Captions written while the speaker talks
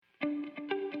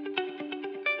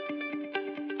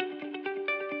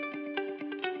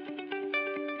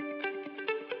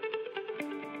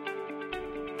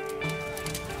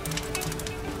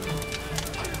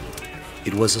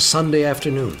It was a Sunday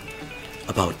afternoon,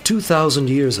 about 2,000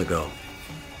 years ago,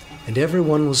 and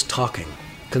everyone was talking,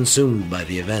 consumed by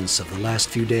the events of the last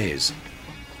few days.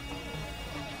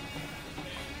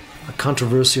 A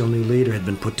controversial new leader had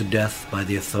been put to death by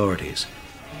the authorities,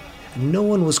 and no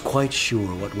one was quite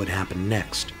sure what would happen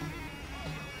next.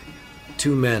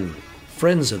 Two men,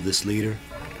 friends of this leader,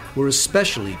 were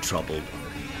especially troubled.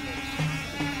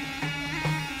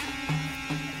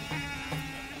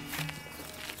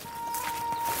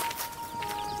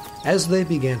 As they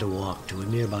began to walk to a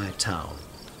nearby town,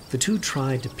 the two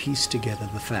tried to piece together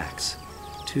the facts,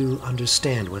 to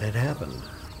understand what had happened.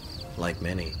 Like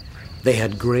many, they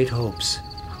had great hopes,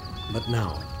 but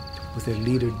now, with their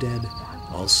leader dead,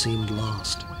 all seemed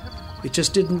lost. It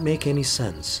just didn't make any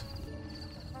sense.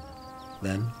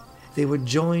 Then, they were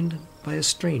joined by a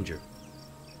stranger.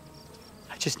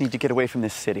 I just need to get away from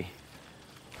this city.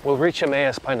 We'll reach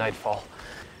Emmaus by nightfall.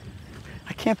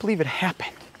 I can't believe it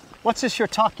happened. What's this you're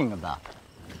talking about?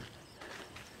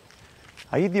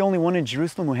 Are you the only one in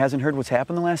Jerusalem who hasn't heard what's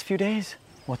happened the last few days?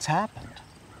 What's happened?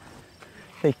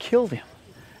 They killed him.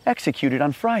 Executed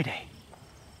on Friday.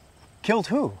 Killed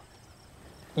who?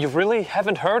 You really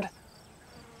haven't heard?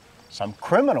 Some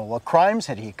criminal. What crimes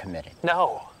had he committed?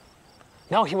 No.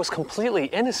 No, he was completely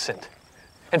innocent.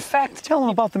 In fact, Tell him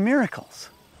about the miracles.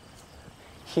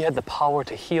 he had the power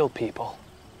to heal people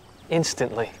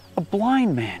instantly. A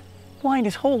blind man. Blind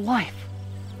his whole life.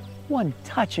 One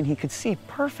touch and he could see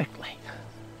perfectly.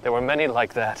 There were many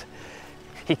like that.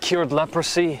 He cured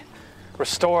leprosy,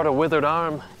 restored a withered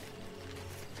arm.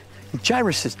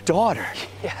 Jairus' daughter.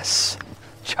 Yes,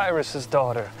 Jairus'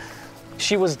 daughter.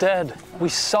 She was dead. We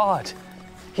saw it.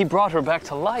 He brought her back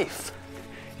to life.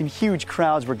 And huge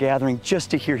crowds were gathering just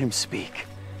to hear him speak.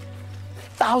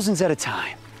 Thousands at a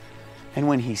time. And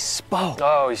when he spoke...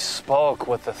 Oh, he spoke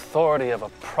with the authority of a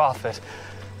prophet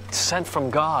sent from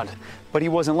God. But he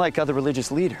wasn't like other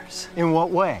religious leaders. In what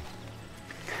way?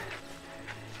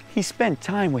 He spent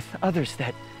time with others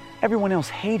that everyone else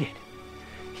hated.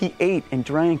 He ate and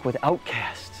drank with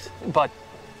outcasts. But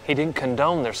he didn't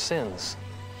condone their sins.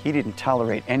 He didn't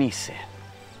tolerate any sin.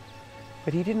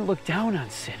 But he didn't look down on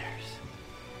sinners.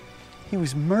 He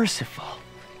was merciful,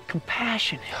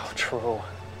 compassionate. Oh, true.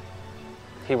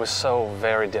 He was so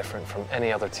very different from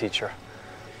any other teacher.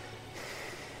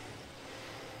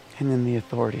 And then the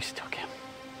authorities took him.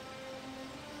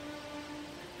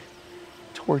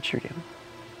 Tortured him.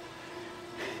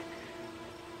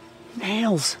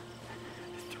 Nails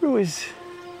through his...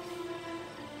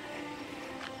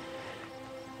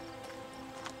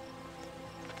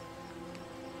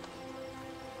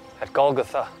 At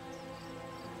Golgotha,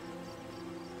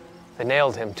 they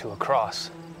nailed him to a cross.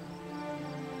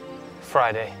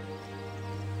 Friday.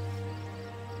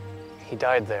 He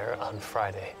died there on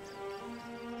Friday.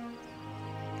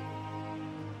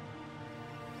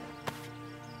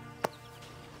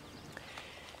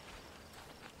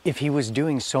 If he was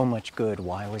doing so much good,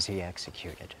 why was he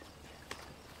executed?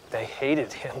 They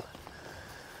hated him.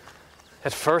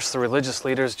 At first, the religious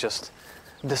leaders just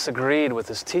disagreed with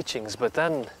his teachings, but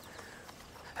then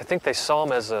I think they saw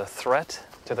him as a threat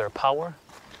to their power,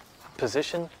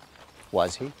 position.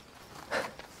 Was he?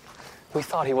 We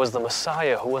thought he was the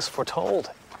Messiah who was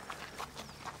foretold.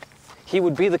 He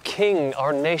would be the king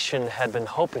our nation had been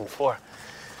hoping for.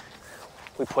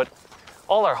 We put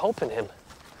all our hope in him.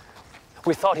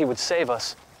 We thought he would save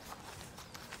us.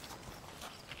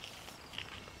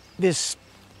 This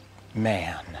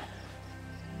man,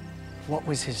 what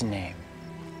was his name?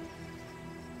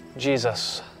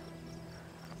 Jesus.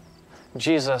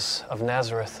 Jesus of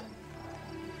Nazareth.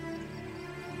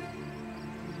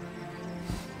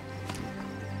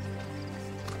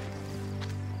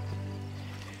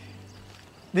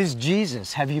 This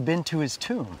Jesus, have you been to his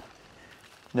tomb?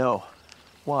 No.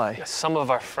 Why? Some of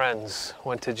our friends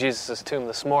went to Jesus' tomb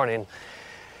this morning.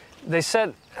 They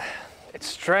said, it's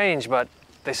strange, but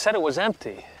they said it was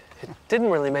empty. It didn't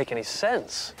really make any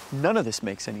sense. None of this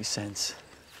makes any sense.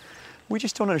 We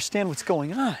just don't understand what's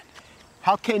going on.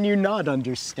 How can you not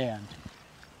understand?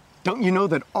 Don't you know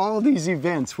that all these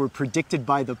events were predicted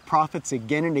by the prophets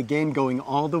again and again, going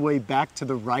all the way back to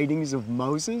the writings of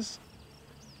Moses?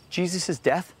 Jesus'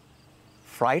 death?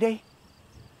 Friday?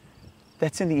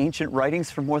 That's in the ancient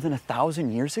writings from more than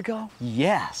 1,000 years ago?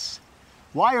 Yes.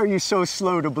 Why are you so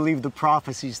slow to believe the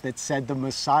prophecies that said the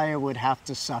Messiah would have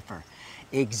to suffer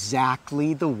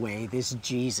exactly the way this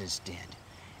Jesus did?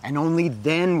 And only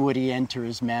then would he enter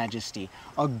his majesty.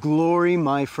 A glory,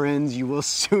 my friends, you will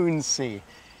soon see.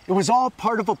 It was all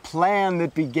part of a plan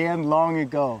that began long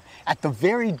ago, at the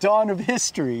very dawn of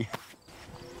history.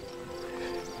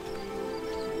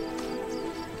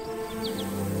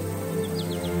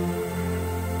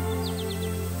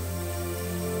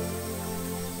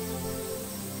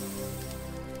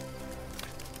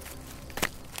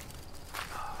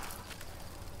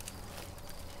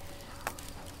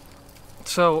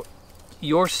 So,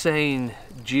 you're saying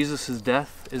Jesus'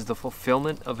 death is the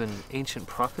fulfillment of an ancient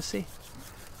prophecy?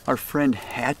 Our friend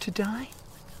had to die?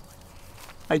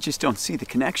 I just don't see the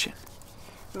connection.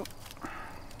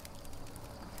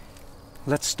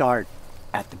 Let's start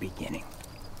at the beginning.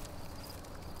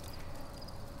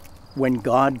 When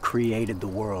God created the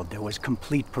world, there was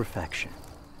complete perfection.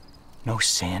 No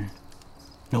sin,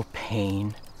 no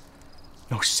pain,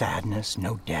 no sadness,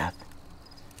 no death.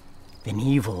 Then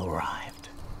evil arrived.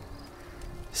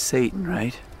 Satan,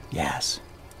 right? Yes.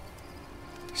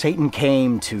 Satan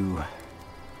came to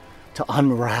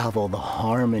unravel the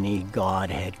harmony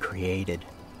God had created.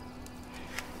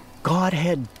 God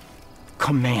had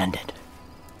commanded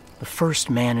the first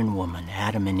man and woman,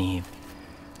 Adam and Eve,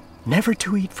 never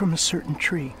to eat from a certain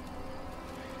tree.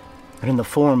 But in the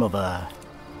form of a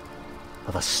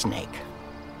snake,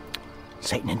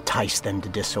 Satan enticed them to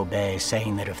disobey,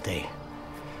 saying that if they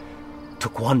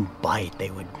took one bite,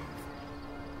 they would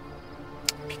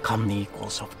become the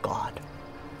equals of God.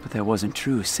 But that wasn't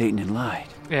true. Satan had lied.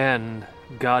 And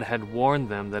God had warned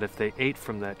them that if they ate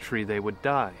from that tree, they would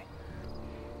die.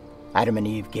 Adam and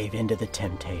Eve gave in to the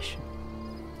temptation,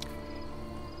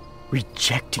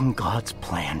 rejecting God's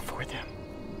plan for them.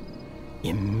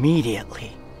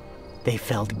 Immediately, they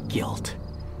felt guilt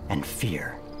and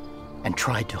fear and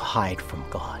tried to hide from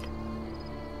God.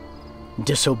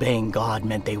 Disobeying God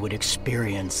meant they would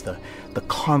experience the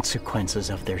consequences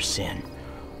of their sin,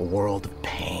 a world of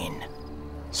pain,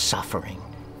 suffering,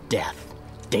 death,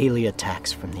 daily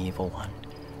attacks from the evil one.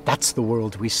 That's the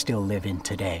world we still live in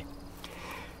today.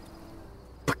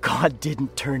 But God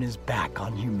didn't turn his back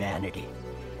on humanity.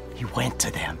 He went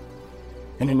to them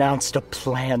and announced a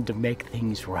plan to make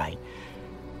things right.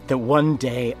 That one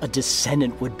day a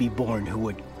descendant would be born who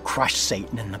would crush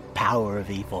Satan and the power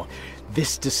of evil.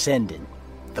 This descendant,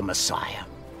 the Messiah,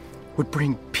 would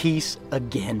bring peace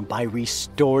again by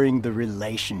restoring the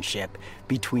relationship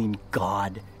between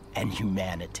God and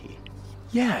humanity.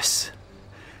 Yes.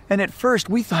 And at first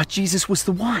we thought Jesus was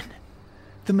the one,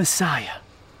 the Messiah.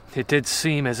 It did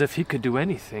seem as if he could do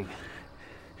anything.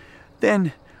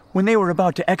 Then, when they were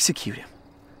about to execute him,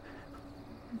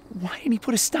 why didn't he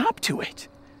put a stop to it?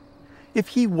 If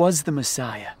he was the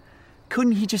Messiah,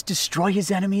 couldn't he just destroy his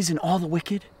enemies and all the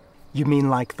wicked? You mean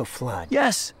like the flood?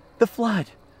 Yes, the flood.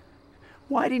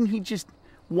 Why didn't he just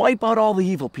wipe out all the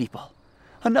evil people?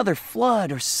 Another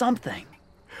flood or something.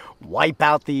 Wipe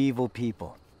out the evil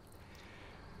people.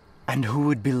 And who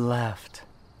would be left,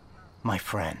 my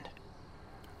friend?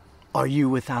 Are you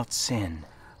without sin?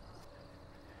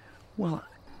 Well,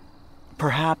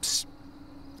 perhaps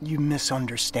you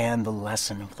misunderstand the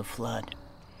lesson of the flood.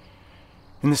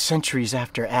 In the centuries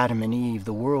after Adam and Eve,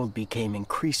 the world became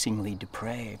increasingly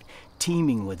depraved,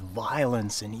 teeming with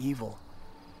violence and evil.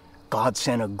 God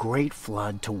sent a great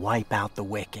flood to wipe out the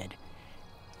wicked,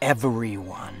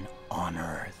 everyone on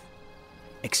earth,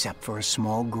 except for a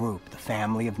small group, the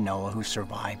family of Noah, who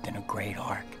survived in a great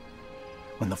ark.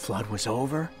 When the flood was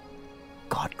over,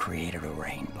 God created a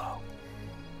rainbow.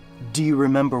 Do you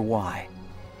remember why?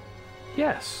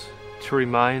 Yes, to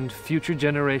remind future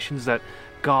generations that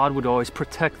God would always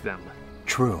protect them.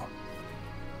 True.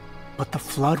 But the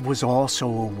flood was also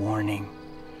a warning.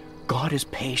 God is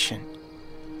patient.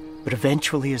 But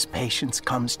eventually his patience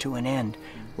comes to an end,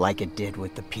 like it did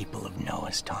with the people of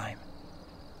Noah's time.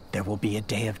 There will be a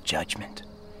day of judgment.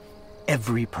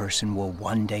 Every person will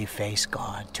one day face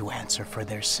God to answer for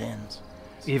their sins.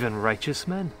 Even righteous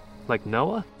men, like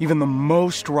Noah? Even the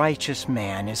most righteous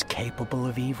man is capable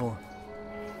of evil.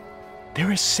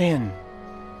 There is sin,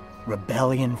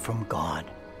 rebellion from God,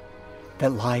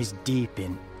 that lies deep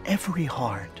in every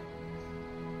heart.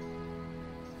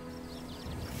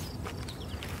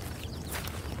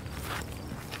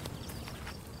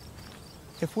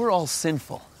 if we're all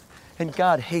sinful and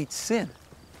God hates sin,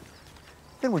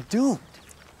 then we're doomed.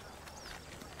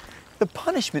 The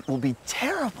punishment will be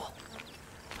terrible,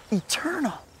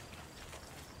 eternal.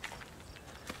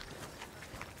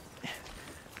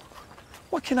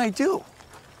 What can I do?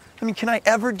 I mean, can I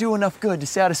ever do enough good to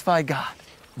satisfy God?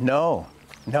 No,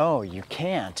 you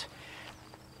can't.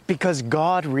 Because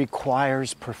God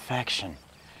requires perfection.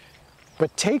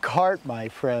 But take heart, my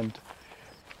friend,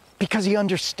 because he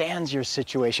understands your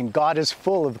situation. God is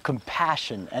full of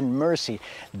compassion and mercy.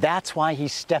 That's why he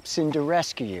steps in to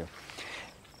rescue you.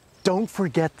 Don't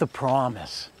forget the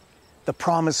promise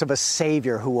of a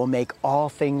Savior who will make all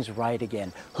things right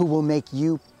again, who will make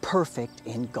you perfect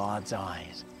in God's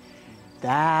eyes.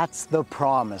 That's the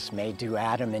promise made to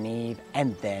Adam and Eve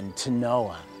and then to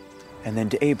Noah. And then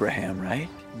to Abraham, right?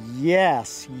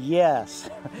 Yes.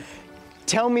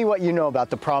 Tell me what you know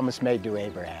about the promise made to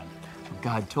Abraham.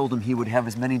 God told him he would have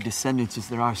as many descendants as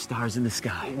there are stars in the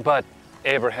sky. But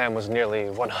Abraham was nearly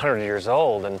 100 years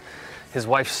old, and his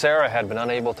wife Sarah had been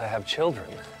unable to have children.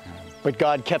 But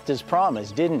God kept his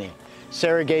promise, didn't he?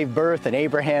 Sarah gave birth, and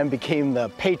Abraham became the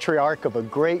patriarch of a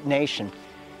great nation.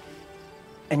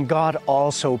 And God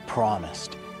also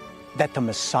promised that the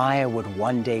Messiah would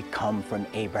one day come from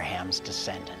Abraham's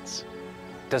descendants.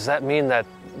 Does that mean that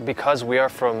because we are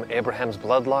from Abraham's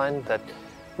bloodline, that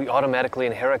we automatically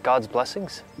inherit God's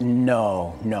blessings?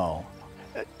 No, no.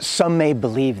 Some may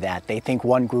believe that. They think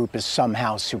one group is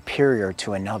somehow superior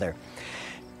to another.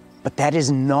 But that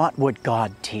is not what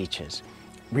God teaches.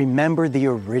 Remember the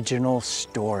original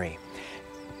story.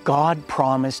 God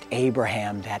promised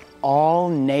Abraham that all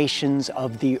nations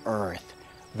of the earth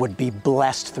would be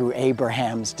blessed through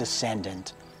Abraham's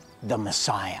descendant, the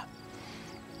Messiah.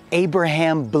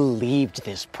 Abraham believed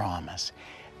this promise.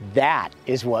 That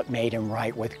is what made him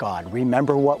right with God.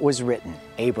 Remember what was written.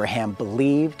 Abraham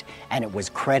believed, and it was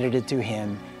credited to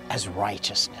him as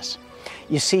righteousness.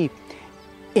 You see,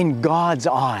 in God's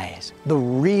eyes, the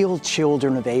real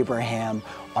children of Abraham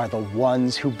are the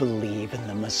ones who believe in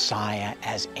the Messiah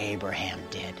as Abraham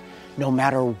did, no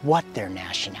matter what their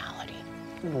nationality.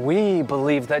 We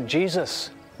believe that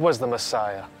Jesus was the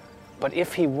Messiah. But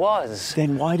if he was,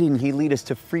 Then why didn't he lead us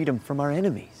to freedom from our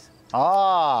enemies?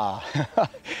 Ah,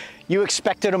 you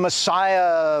expected a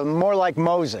Messiah more like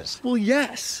Moses. Well,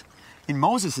 yes. In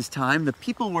Moses' time, the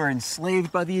people were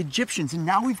enslaved by the Egyptians, and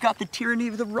now we've got the tyranny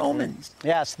of the Romans.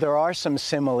 Yes, there are some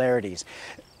similarities.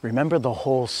 Remember the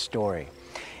whole story.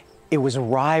 It was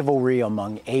rivalry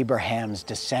among Abraham's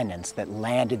descendants that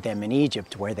landed them in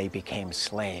Egypt, where they became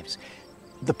slaves.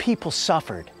 The people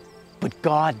suffered, but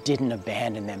God didn't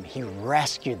abandon them. He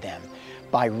rescued them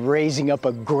by raising up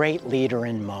a great leader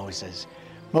in Moses.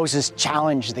 Moses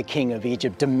challenged the king of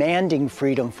Egypt, demanding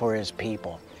freedom for his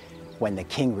people. When the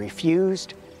king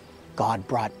refused, God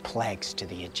brought plagues to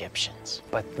the Egyptians.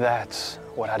 but that's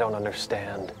what I don't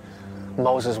understand.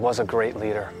 Moses was a great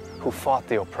leader who fought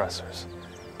the oppressors.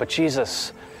 But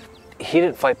Jesus, he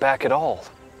didn't fight back at all.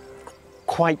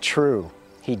 Quite true,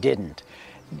 he didn't.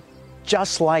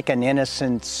 Just like an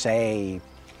innocent, say,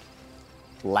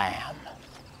 lamb.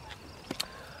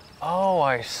 Oh,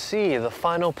 I see, the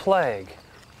final plague.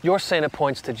 You're saying it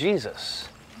points to Jesus.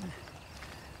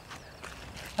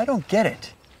 I don't get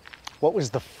it. What was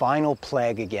the final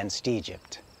plague against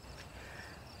Egypt?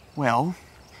 Well,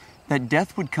 that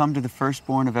death would come to the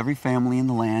firstborn of every family in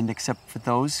the land except for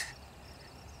those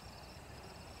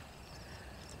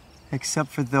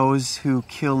who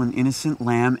kill an innocent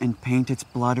lamb and paint its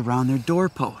blood around their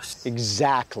doorposts.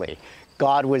 Exactly.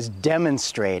 God was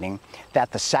demonstrating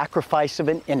that the sacrifice of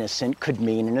an innocent could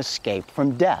mean an escape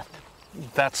from death.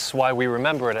 That's why we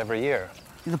remember it every year.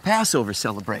 The Passover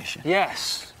celebration.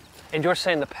 Yes. And you're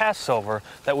saying the Passover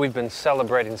that we've been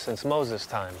celebrating since Moses'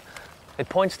 time, it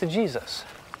points to Jesus.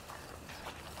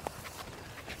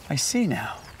 I see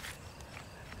now.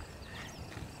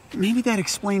 Maybe that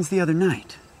explains the other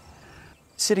night.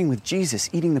 Sitting with Jesus,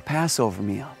 eating the Passover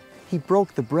meal, he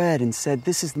broke the bread and said,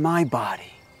 "This is my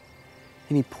body."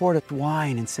 And he poured up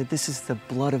wine and said, "This is the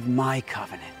blood of my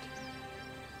covenant."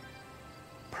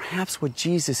 Perhaps what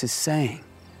Jesus is saying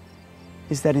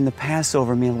is that in the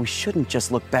Passover meal, we shouldn't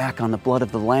just look back on the blood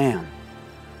of the Lamb,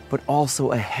 but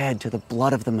also ahead to the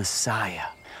blood of the Messiah.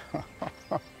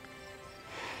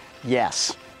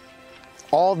 Yes.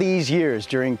 All these years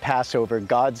during Passover,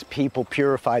 God's people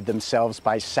purified themselves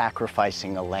by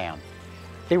sacrificing a lamb.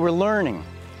 They were learning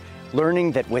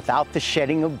that without the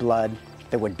shedding of blood,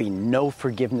 there would be no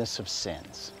forgiveness of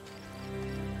sins.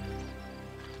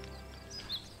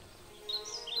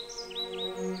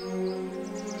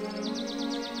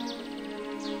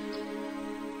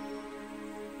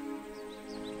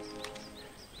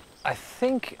 I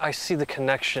think I see the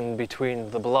connection between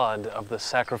the blood of the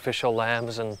sacrificial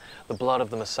lambs and the blood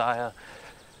of the Messiah,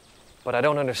 but I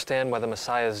don't understand why the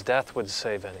Messiah's death would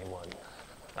save anyone.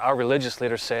 Our religious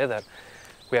leaders say that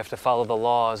we have to follow the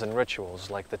laws and rituals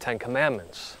like the Ten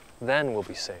Commandments, then we'll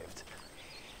be saved.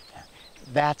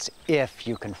 That's if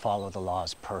you can follow the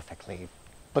laws perfectly,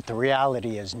 but the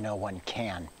reality is no one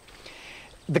can.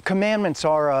 The commandments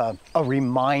are a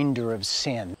reminder of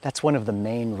sin. That's one of the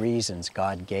main reasons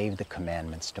God gave the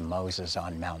commandments to Moses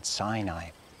on Mount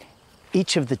Sinai.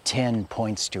 Each of the 10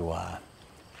 points to a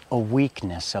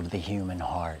weakness of the human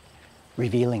heart,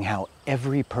 revealing how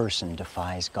every person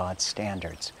defies God's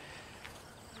standards.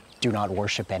 Do not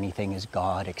worship anything as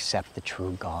God except the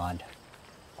true God.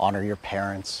 Honor your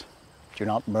parents. Do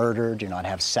not murder. Do not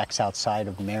have sex outside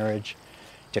of marriage.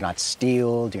 Do not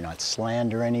steal, do not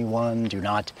slander anyone, do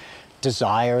not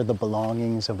desire the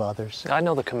belongings of others? I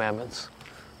know the commandments,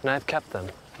 and I've kept them.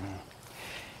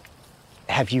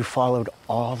 Have you followed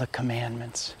all the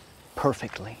commandments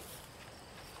perfectly?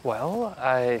 Well,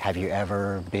 Have you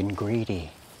ever been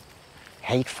greedy,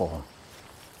 hateful,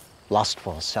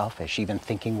 lustful, selfish? Even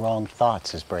thinking wrong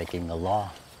thoughts is breaking the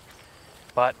law.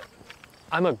 But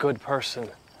I'm a good person.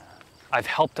 I've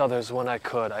helped others when I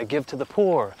could. I give to the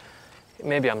poor.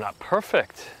 Maybe I'm not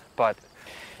perfect, but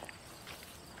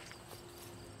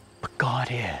God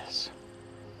is.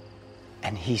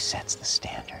 And He sets the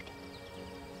standard.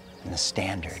 And the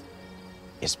standard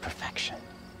is perfection.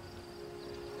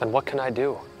 then what can I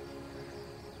do?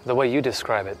 The way you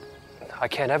describe it, I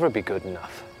can't ever be good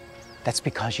enough. That's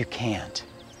because you can't.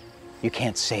 You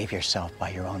can't save yourself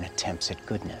by your own attempts at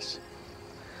goodness.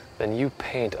 Then you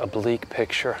paint a bleak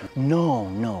picture.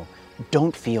 No.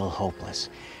 Don't feel hopeless.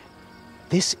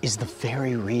 This is the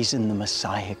very reason the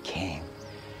Messiah came,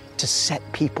 to set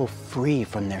people free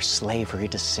from their slavery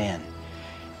to sin.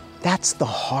 That's the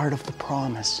heart of the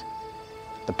promise.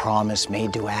 The promise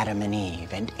made to Adam and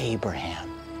Eve and Abraham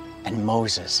and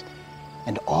Moses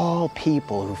and all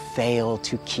people who fail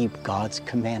to keep God's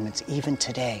commandments even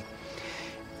today.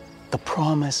 The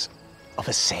promise of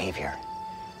a Savior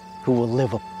who will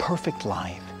live a perfect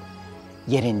life,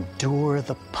 yet endure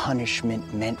the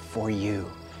punishment meant for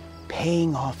you,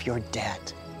 paying off your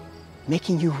debt,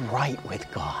 making you right with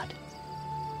God,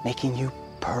 making you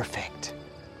perfect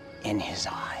in His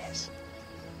eyes.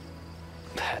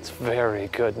 That's very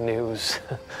good news.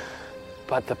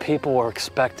 But the people were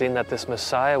expecting that this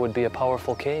Messiah would be a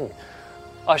powerful king,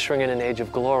 ushering in an age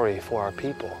of glory for our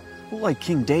people. Like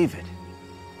King David.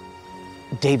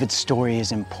 David's story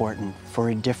is important for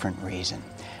a different reason.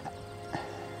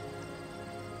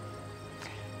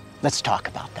 Let's talk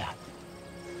about that.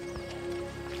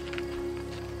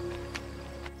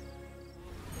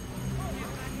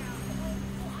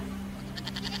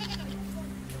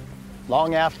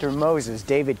 Long after Moses,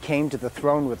 David came to the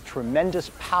throne with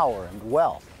tremendous power and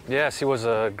wealth. Yes, he was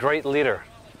a great leader,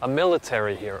 a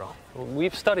military hero.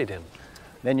 We've studied him.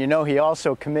 Then you know he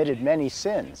also committed many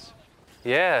sins.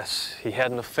 Yes, he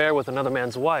had an affair with another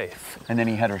man's wife. And then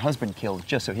he had her husband killed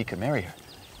just so he could marry her.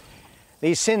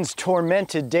 These sins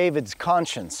tormented David's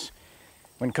conscience.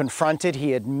 When confronted,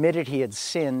 he admitted he had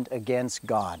sinned against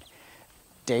God.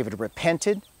 David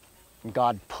repented, and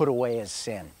God put away his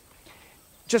sin.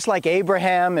 Just like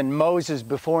Abraham and Moses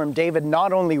before him, David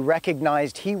not only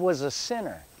recognized he was a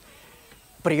sinner,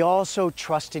 but he also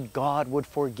trusted God would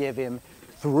forgive him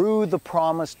through the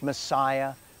promised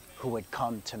Messiah who would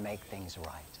come to make things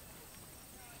right.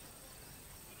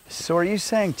 So are you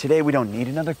saying today we don't need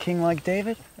another king like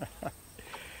David?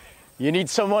 You need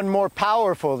someone more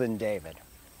powerful than David.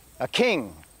 A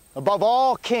king above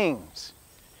all kings.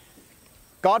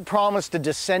 God promised a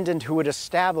descendant who would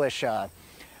establish a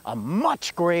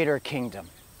much greater kingdom.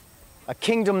 A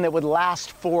kingdom that would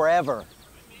last forever.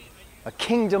 A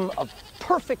kingdom of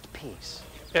perfect peace.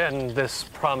 And this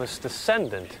promised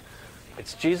descendant,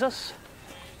 it's Jesus?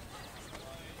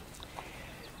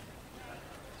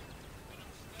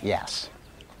 Yes.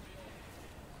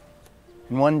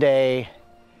 And one day,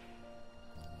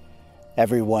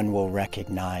 everyone will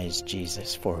recognize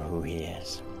Jesus for who He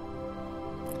is.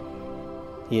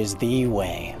 He is the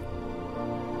way,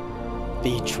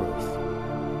 the truth,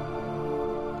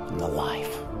 and the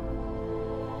life.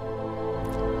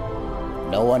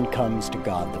 No one comes to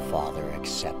God the Father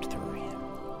except through Him.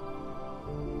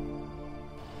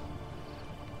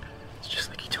 It's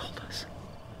just like He told us.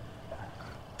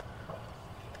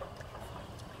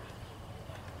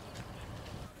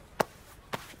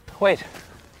 Wait,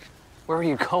 where are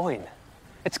you going?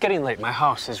 It's getting late. My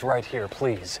house is right here,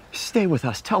 please. Stay with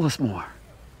us. Tell us more.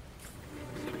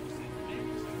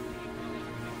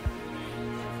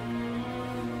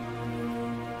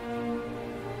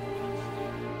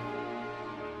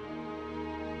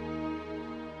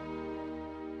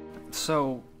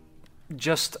 So,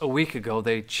 just a week ago,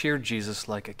 they cheered Jesus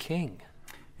like a king.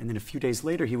 And then a few days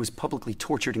later, he was publicly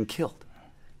tortured and killed.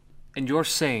 And you're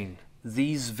saying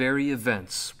these very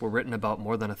events were written about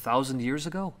more than 1,000 years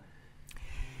ago?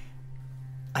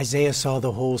 Isaiah saw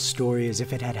the whole story as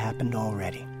if it had happened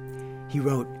already. He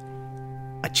wrote,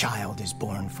 "A child is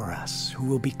born for us, who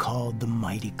will be called the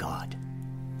Mighty God,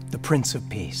 the Prince of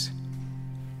Peace."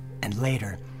 And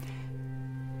later,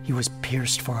 He was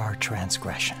pierced for our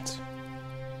transgressions.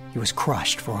 He was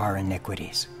crushed for our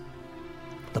iniquities.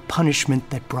 The punishment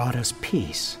that brought us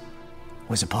peace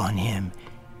was upon Him,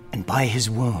 and by His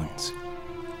wounds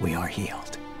we are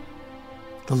healed.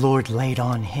 The Lord laid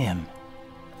on Him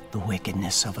the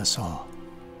wickedness of us all.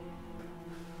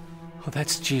 Oh,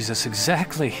 that's Jesus,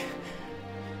 exactly.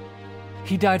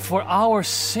 He died for our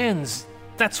sins.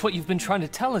 That's what you've been trying to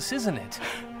tell us, isn't it?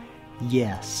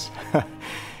 Yes.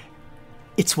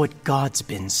 It's what God's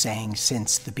been saying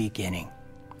since the beginning.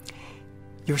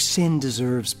 Your sin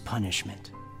deserves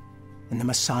punishment, and the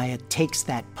Messiah takes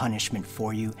that punishment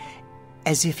for you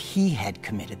as if he had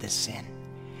committed the sin,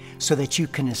 so that you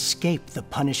can escape the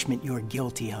punishment you're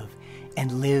guilty of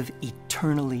and live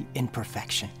eternally in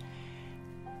perfection.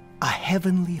 A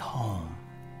heavenly home,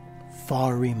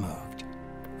 far removed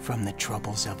from the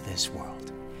troubles of this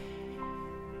world.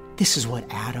 This is what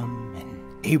Adam and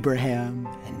Abraham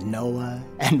and Noah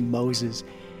and Moses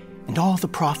and all the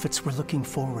prophets were looking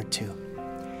forward to.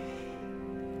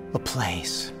 A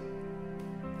place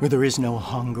where there is no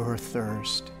hunger or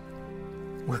thirst,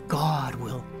 where God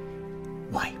will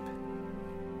wipe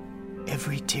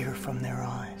every tear from their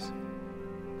eyes,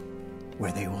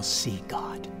 where they will see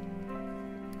God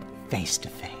face to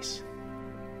face.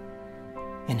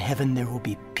 In heaven there will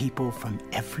be people from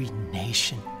every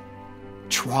nation,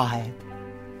 tribe,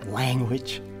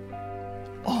 language.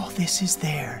 All this is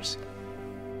theirs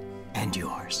and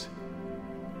yours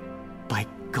by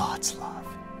God's love.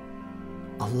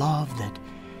 A love that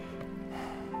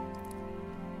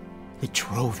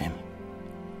drove him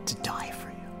to die for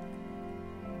you.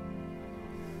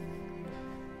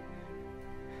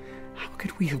 How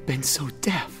could we have been so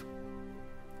deaf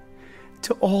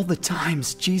to all the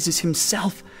times Jesus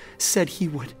himself said he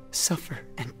would suffer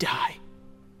and die,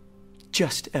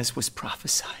 just as was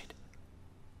prophesied?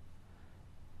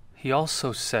 He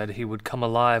also said he would come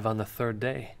alive on the third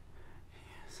day.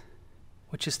 Yes.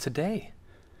 Which is today.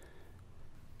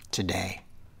 Today.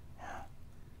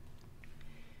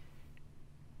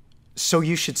 So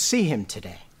you should see him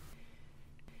today.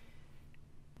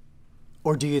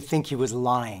 Or do you think he was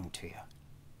lying to you?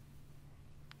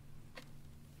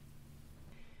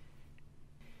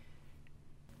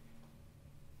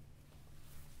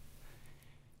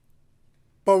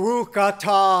 Baruch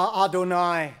atah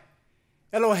Adonai,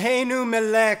 Eloheinu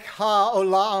melech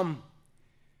ha'olam.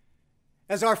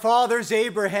 As our fathers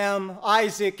Abraham,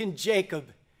 Isaac, and Jacob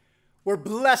were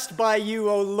blessed by you,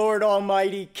 O Lord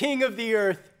Almighty, King of the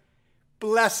earth,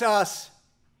 bless us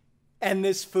and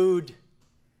this food.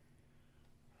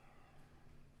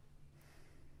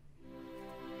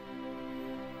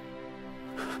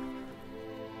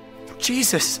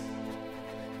 Jesus,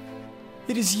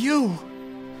 it is you.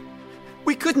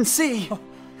 We couldn't see.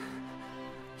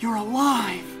 You're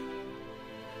alive.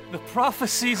 The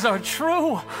prophecies are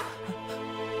true.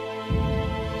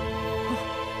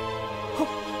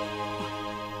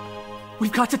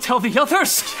 We've got to tell the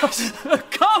others.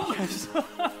 Come.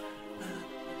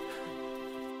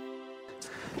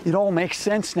 It all makes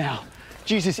sense now.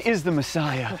 Jesus is the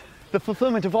Messiah, the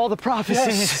fulfillment of all the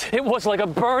prophecies. Yes, it was like a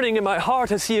burning in my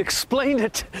heart as he explained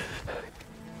it.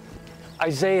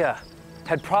 Isaiah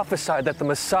had prophesied that the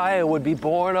Messiah would be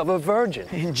born of a virgin.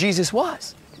 And Jesus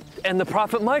was. And the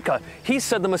prophet Micah, he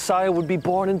said the Messiah would be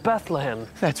born in Bethlehem.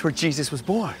 That's where Jesus was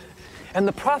born. And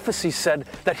the prophecy said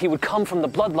that he would come from the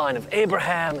bloodline of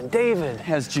Abraham and David.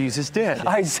 As Jesus did.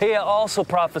 Isaiah also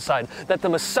prophesied that the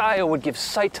Messiah would give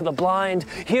sight to the blind,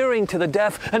 hearing to the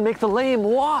deaf, and make the lame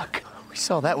walk. We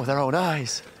saw that with our own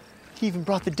eyes. He even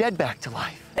brought the dead back to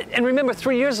life. And remember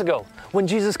 3 years ago, when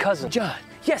Jesus' cousin, John.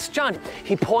 Yes, John.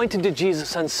 He pointed to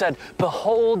Jesus and said,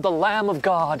 "Behold the Lamb of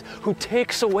God who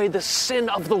takes away the sin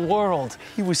of the world."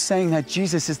 He was saying that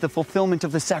Jesus is the fulfillment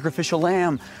of the sacrificial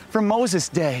lamb from Moses'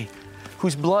 day,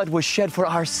 whose blood was shed for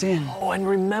our sin. Oh, and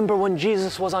remember when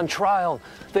Jesus was on trial,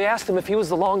 they asked him if he was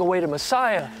the long-awaited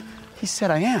Messiah. He said,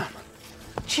 "I am."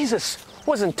 Jesus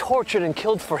wasn't tortured and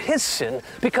killed for his sin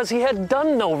because he had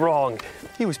done no wrong.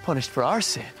 He was punished for our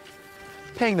sin,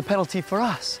 paying the penalty for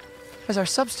us as our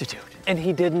substitute. And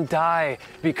he didn't die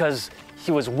because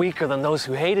he was weaker than those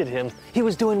who hated him. He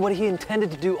was doing what he intended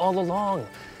to do all along.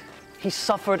 He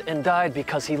suffered and died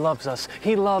because he loves us.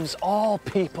 He loves all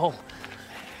people.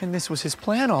 And this was his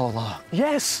plan all along.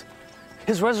 Yes.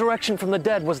 His resurrection from the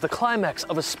dead was the climax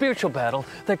of a spiritual battle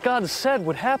that God said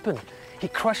would happen. He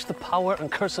crushed the power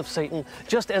and curse of Satan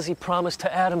just as he promised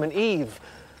to Adam and Eve.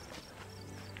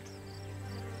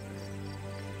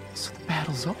 So the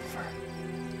battle's over.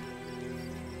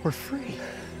 We're free,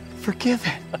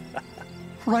 forgiven,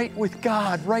 right with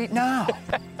God right now.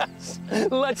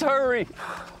 Let's hurry.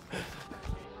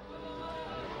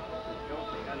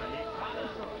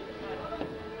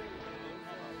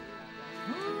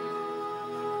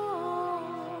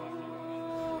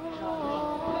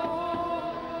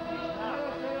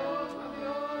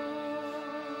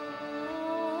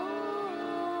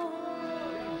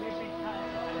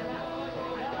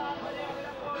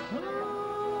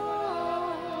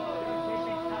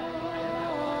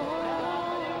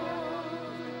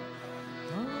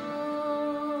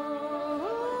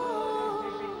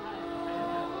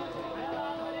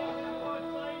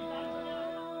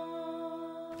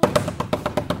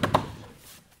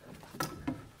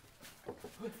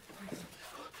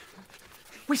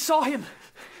 We saw him.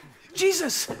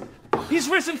 Jesus! He's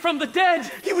risen from the dead!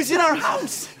 He was in our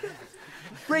house,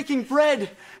 breaking bread,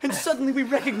 and suddenly we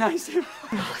recognized him.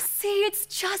 Oh, see, it's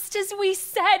just as we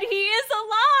said. He is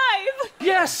alive!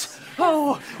 Yes!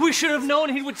 Oh, we should have known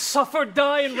he would suffer,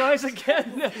 die, and rise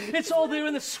again. It's all there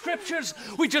in the scriptures.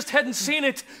 We just hadn't seen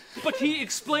it. But he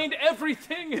explained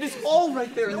everything. It is all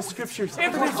right there in the scriptures.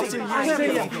 Everything.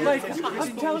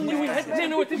 I'm telling you, we had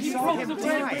dinner with him. He broke the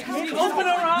bread. He opened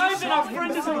our eyes, and our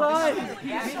friend is alive.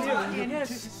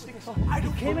 Yes.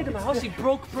 He came into my house. He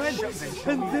broke bread,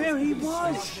 and there he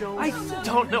was. I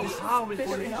don't know how it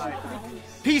was.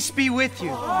 Peace be with you.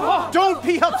 Don't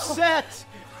be upset.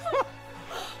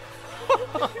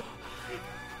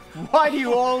 Why do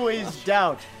you always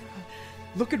doubt?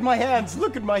 Look at my hands,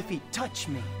 look at my feet, touch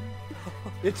me.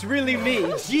 It's really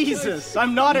me, Jesus.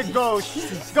 I'm not a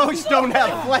ghost. Ghosts don't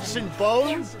have flesh and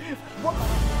bones.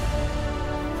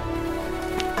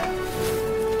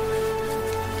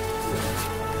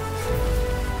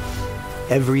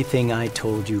 Everything I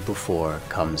told you before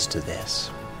comes to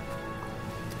this.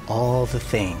 All the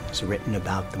things written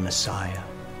about the Messiah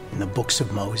in the books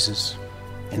of Moses,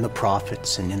 in the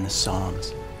prophets, and in the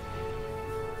Psalms,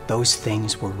 those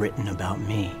things were written about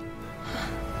me.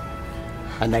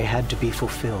 And they had to be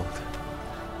fulfilled.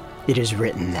 It is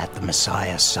written that the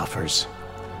Messiah suffers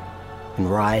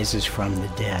and rises from the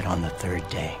dead on the third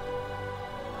day.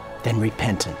 Then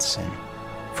repentance and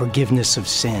forgiveness of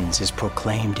sins is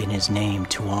proclaimed in his name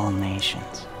to all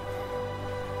nations.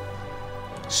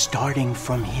 Starting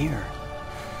from here,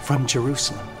 from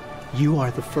Jerusalem, you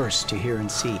are the first to hear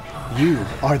and see. You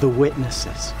are the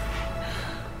witnesses.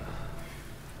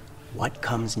 What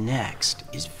comes next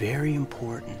is very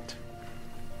important.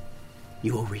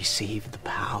 You will receive the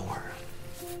power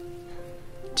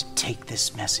to take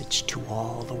this message to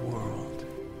all the world.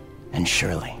 And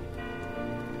surely,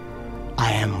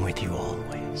 I am with you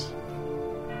always,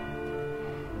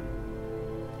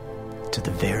 to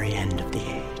the very end of the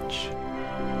age.